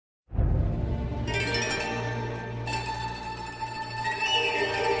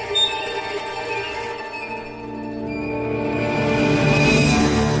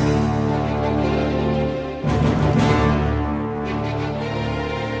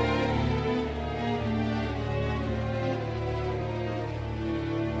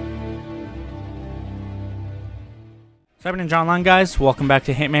What's happening, John Online, guys? Welcome back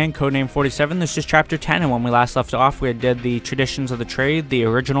to Hitman, Codename 47. This is Chapter 10, and when we last left off, we did the Traditions of the Trade, the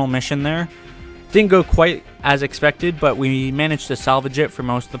original mission there. Didn't go quite as expected, but we managed to salvage it for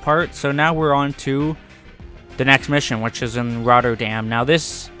most of the part. So now we're on to the next mission, which is in Rotterdam. Now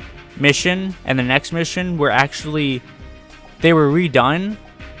this mission and the next mission were actually, they were redone,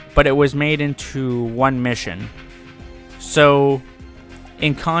 but it was made into one mission. So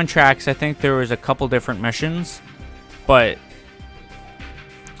in contracts, I think there was a couple different missions. But,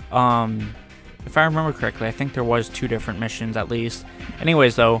 if I remember correctly, I think there was 2 different missions at least.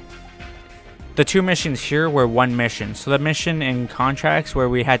 Anyways, though, the 2 missions here were one mission. So the mission in contracts where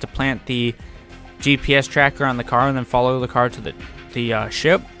we had to plant the GPS tracker on the car and then follow the car to the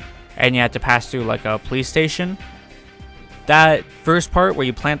ship, and you had to pass through like a police station. That first part where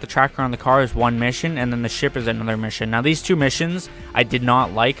you plant the tracker on the car is one mission, and then the ship is another mission. Now these 2 missions I did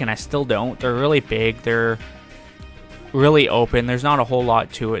not like, and I still don't. They're really big. They're really open. There's not a whole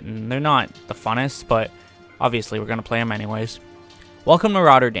lot to it, and they're not the funnest, but obviously we're going to play them anyways. Welcome to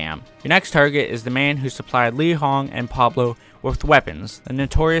Rotterdam. Your next target is the man who supplied Li Hong and Pablo with weapons, the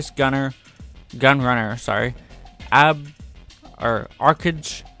notorious Gunrunner,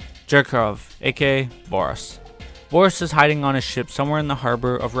 Arkadij Jerkov, aka Boris. Boris is hiding on a ship somewhere in the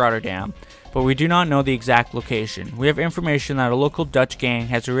harbor of Rotterdam, but we do not know the exact location. We have information that a local Dutch gang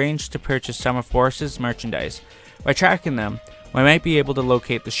has arranged to purchase some of Boris's merchandise. By tracking them, we might be able to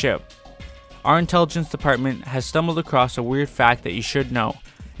locate the ship. Our intelligence department has stumbled across a weird fact that you should know.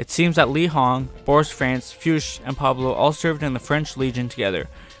 It seems that Li Hong, Boris France, Fuchs, and Pablo all served in the French Legion together.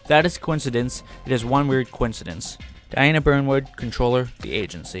 If that is coincidence, it is one weird coincidence. Diana Burnwood, Controller, the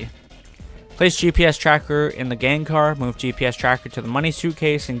agency. Place GPS tracker in the gang car, move GPS tracker to the money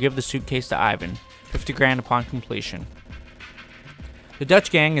suitcase, and give the suitcase to Ivan. 50 grand upon completion. The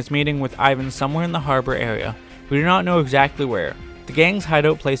Dutch gang is meeting with Ivan somewhere in the harbor area. We do not know exactly where. The gang's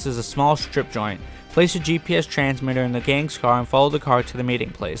hideout place is a small strip joint. Place a GPS transmitter in the gang's car and follow the car to the meeting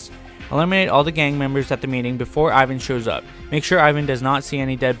place. Eliminate all the gang members at the meeting before Ivan shows up. Make sure Ivan does not see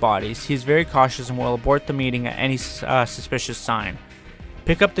any dead bodies. He is very cautious and will abort the meeting at any suspicious sign.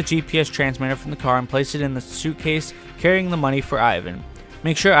 Pick up the GPS transmitter from the car and place it in the suitcase carrying the money for Ivan.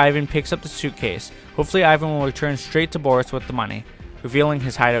 Make sure Ivan picks up the suitcase. Hopefully Ivan will return straight to Boris with the money, revealing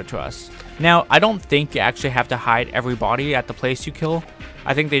his hideout to us. Now, I don't think you actually have to hide everybody at the place you kill.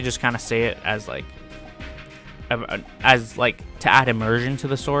 I think they just kind of say it as like to add immersion to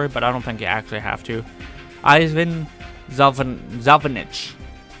the story, but I don't think you actually have to. Ivan Zalvanich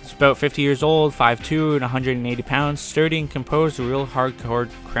is about 50 years old, 5'2", and 180 pounds, sturdy and composed, a real hardcore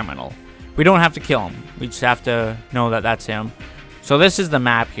criminal. We don't have to kill him. We just have to know that that's him. So this is the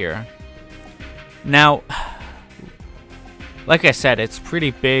map here. Now, like I said, it's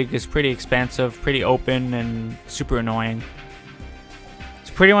pretty big, it's pretty expansive, pretty open, and super annoying.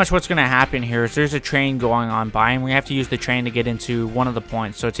 So pretty much what's going to happen here is there's a train going on by, and we have to use the train to get into one of the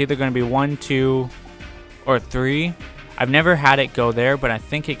points. So it's either going to be 1, 2, or 3. I've never had it go there, but I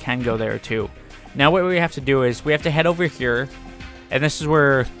think it can go there too. Now what we have to do is we have to head over here, and this is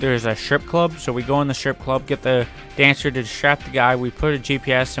where there's a strip club. So we go in the strip club, get the dancer to distract the guy, we put a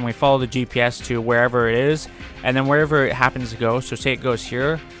GPS, and we follow the GPS to wherever it is, and then wherever it happens to go, so say it goes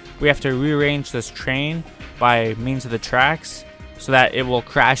here, we have to rearrange this train by means of the tracks so that it will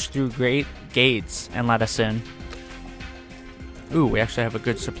crash through great gates and let us in. Ooh, we actually have a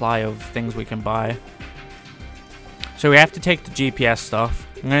good supply of things we can buy. So we have to take the GPS stuff.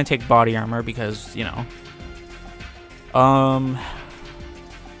 I'm going to take body armor because, you know.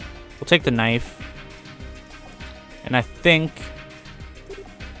 We'll take the knife. And I think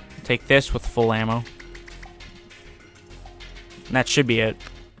I'll take this with full ammo. And that should be it.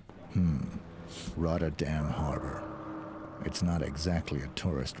 Rotterdam Harbor. It's not exactly a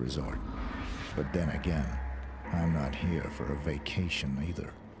tourist resort. But then again, I'm not here for a vacation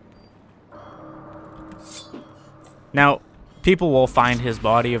either. Now, people will find his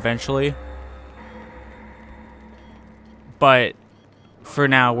body eventually. But for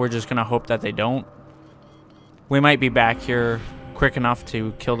now, we're just going to hope that they don't. We might be back here quick enough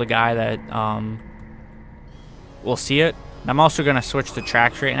to kill the guy that will see it. I'm also going to switch the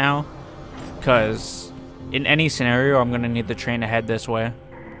tracks right now, because in any scenario, I'm going to need the train to head this way.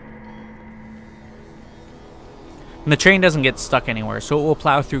 And the train doesn't get stuck anywhere, so it will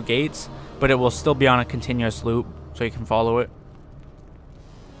plow through gates, but it will still be on a continuous loop, so you can follow it.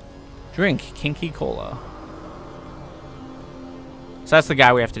 Drink Kinky Cola. So that's the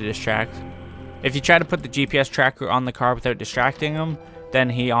guy we have to distract. If you try to put the GPS tracker on the car without distracting him,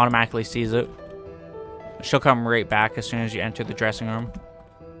 then he automatically sees it. She'll come right back as soon as you enter the dressing room.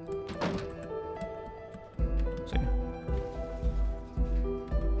 See?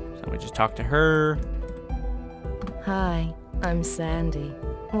 We just talk to her. Hi, I'm Sandy.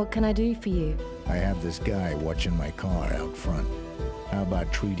 What can I do for you? I have this guy watching my car out front. How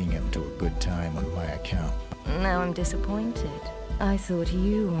about treating him to a good time on my account? Now I'm disappointed. I thought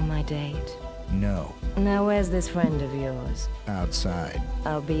you were my date. No. Now where's this friend of yours? Outside.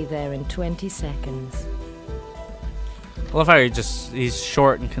 I'll be there in 20 seconds. I love how he's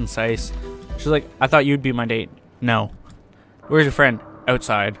short and concise. She's like, I thought you'd be my date. No. Where's your friend?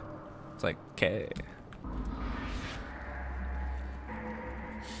 Outside. It's like, okay.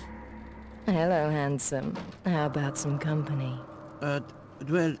 Hello, handsome. How about some company?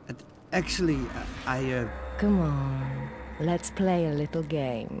 Well, actually, Come on, let's play a little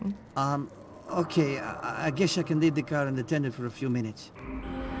game. Okay, I guess I can leave the car unattended for a few minutes.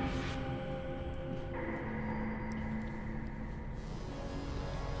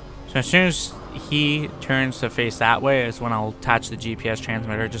 So as soon as he turns to face that way is when I'll attach the GPS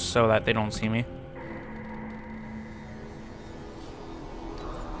transmitter just so that they don't see me.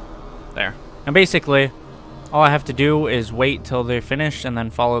 There. And basically, all I have to do is wait till they're finished and then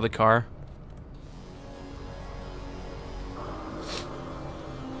follow the car.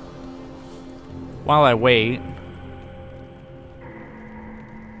 While I wait,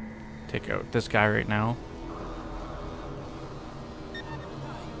 take out this guy right now.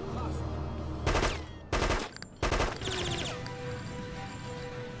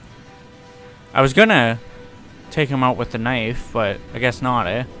 I was gonna take him out with the knife, but I guess not,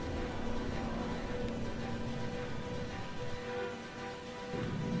 eh?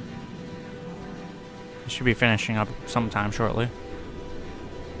 Should be finishing up sometime shortly.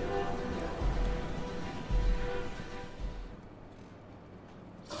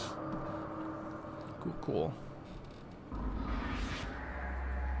 Cool.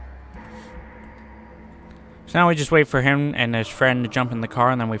 So now we just wait for him and his friend to jump in the car,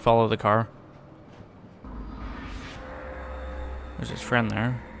 and then we follow the car. There's his friend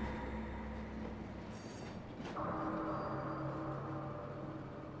there.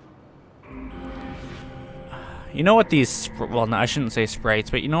 You know what these, well, no, I shouldn't say sprites,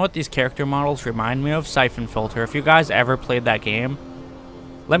 but you know what these character models remind me of? Siphon Filter. If you guys ever played that game,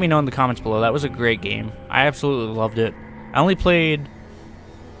 let me know in the comments below. That was a great game. I absolutely loved it. I only played,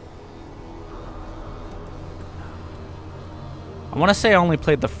 I want to say I only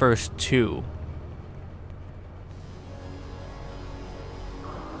played the first two.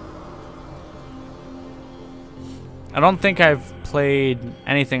 I don't think I've played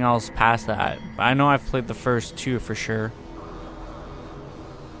anything else past that, but I know I've played the first two for sure.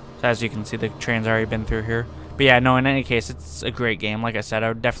 So as you can see, the train's already been through here. But yeah, no, in any case, it's a great game. Like I said, I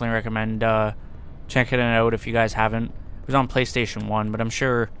would definitely recommend checking it out if you guys haven't. It was on PlayStation 1, but I'm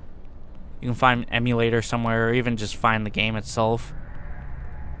sure you can find an emulator somewhere, or even just find the game itself.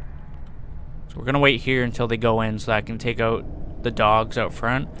 So we're going to wait here until they go in so that I can take out the dogs out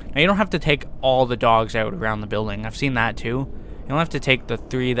front. Now, you don't have to take all the dogs out around the building. I've seen that too. You don't have to take the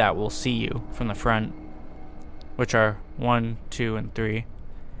 3 that will see you from the front, which are 1, 2, and 3.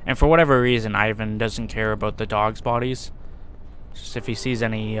 And for whatever reason, Ivan doesn't care about the dogs' bodies. Just if he sees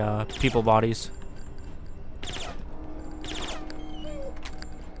any people bodies.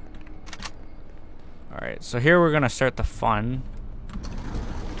 Alright, so here we're going to start the fun.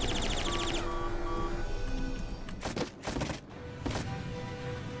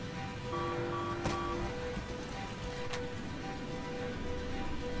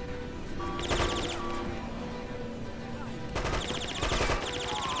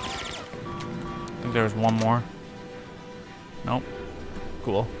 There's one more. Nope.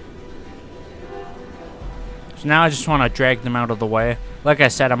 Cool. So now I just want to drag them out of the way. Like I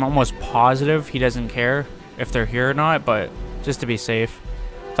said, I'm almost positive he doesn't care if they're here or not, but just to be safe.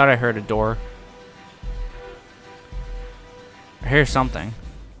 Thought I heard a door. I hear something.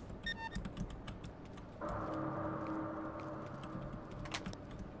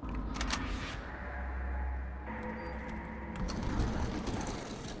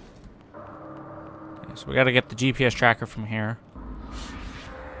 So we gotta get the GPS tracker from here.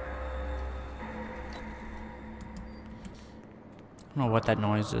 I don't know what that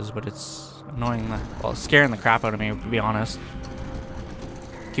noise is, but it's annoying. Well, it's scaring the crap out of me, to be honest.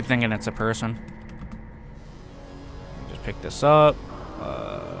 Keep thinking it's a person. Just pick this up.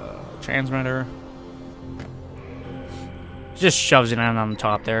 Transmitter. Just shoves it in on the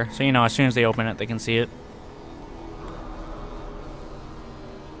top there. So, you know, as soon as they open it, they can see it.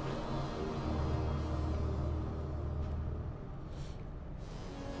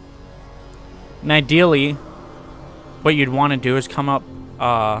 And ideally, what you'd want to do is come up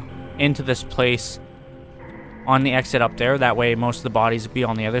into this place on the exit up there. That way most of the bodies would be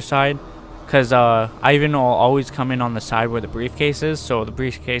on the other side. Because Ivan will always come in on the side where the briefcase is. So the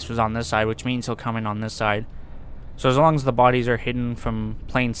briefcase was on this side, which means he'll come in on this side. So as long as the bodies are hidden from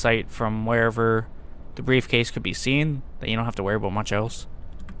plain sight from wherever the briefcase could be seen, then you don't have to worry about much else.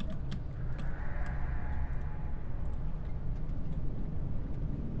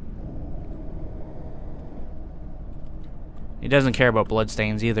 He doesn't care about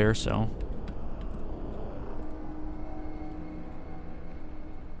bloodstains either, so...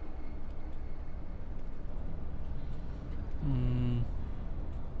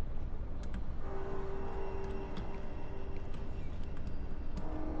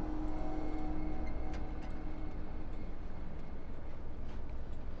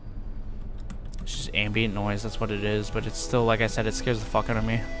 It's just ambient noise, that's what it is, but it's still, like I said, it scares the fuck out of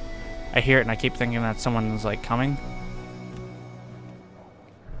me. I hear it and I keep thinking that someone's, like, coming.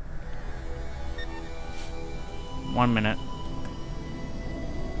 1 minute.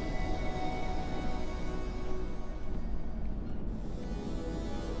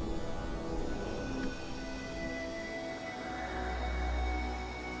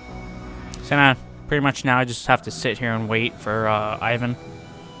 So now, pretty much now I just have to sit here and wait for Ivan.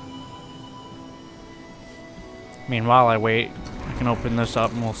 Meanwhile I wait, I can open this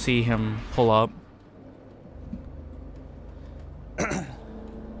up and we'll see him pull up.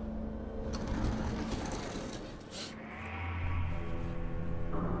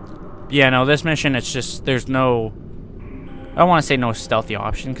 Yeah, no, this mission, it's just, there's no, I don't want to say no stealthy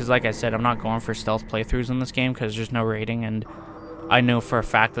option, because like I said, I'm not going for stealth playthroughs in this game, because there's no rating, and I know for a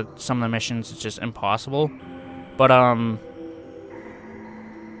fact that some of the missions, it's just impossible. But,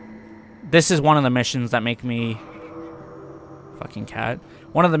 this is one of the missions that make me, fucking cat,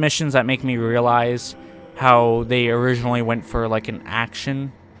 one of the missions that make me realize how they originally went for, like, an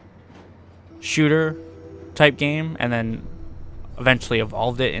action shooter type game, and then eventually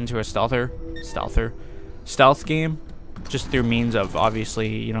evolved it into a stealth game, just through means of, obviously,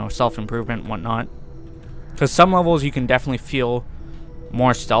 you know, self-improvement and whatnot. Because some levels you can definitely feel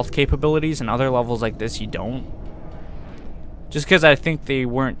more stealth capabilities, and other levels like this you don't. Just because I think they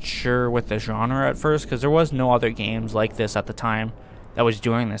weren't sure with the genre at first, because there was no other games like this at the time that was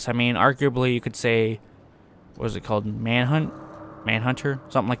doing this. I mean, arguably you could say, what was it called, Manhunter,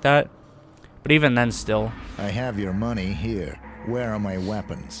 something like that. But even then still. I have your money here. Where are my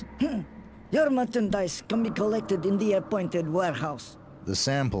weapons? Your merchandise can be collected in the appointed warehouse. The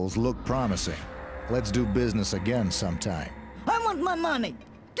samples look promising. Let's do business again sometime. I want my money!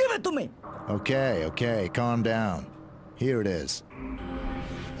 Give it to me! Okay, okay, calm down. Here it is.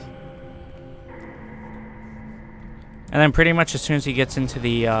 And then pretty much as soon as he gets into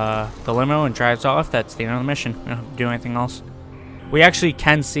the limo and drives off, that's the end of the mission. We don't have to do anything else. We actually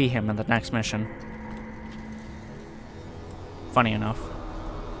can see him in the next mission. Funny enough.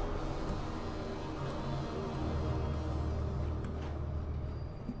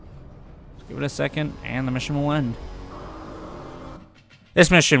 Just give it a second, and the mission will end. This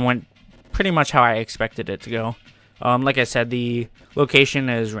mission went pretty much how I expected it to go. Like I said, the location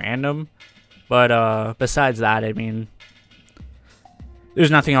is random, but besides that, I mean, there's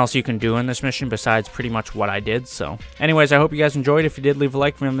nothing else you can do in this mission besides pretty much what I did. So anyways, I hope you guys enjoyed. If you did, leave a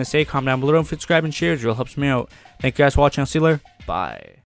like for me on this day, comment down below, and subscribe and share. It really helps me out. Thank you guys for watching. I'll see you later. Bye.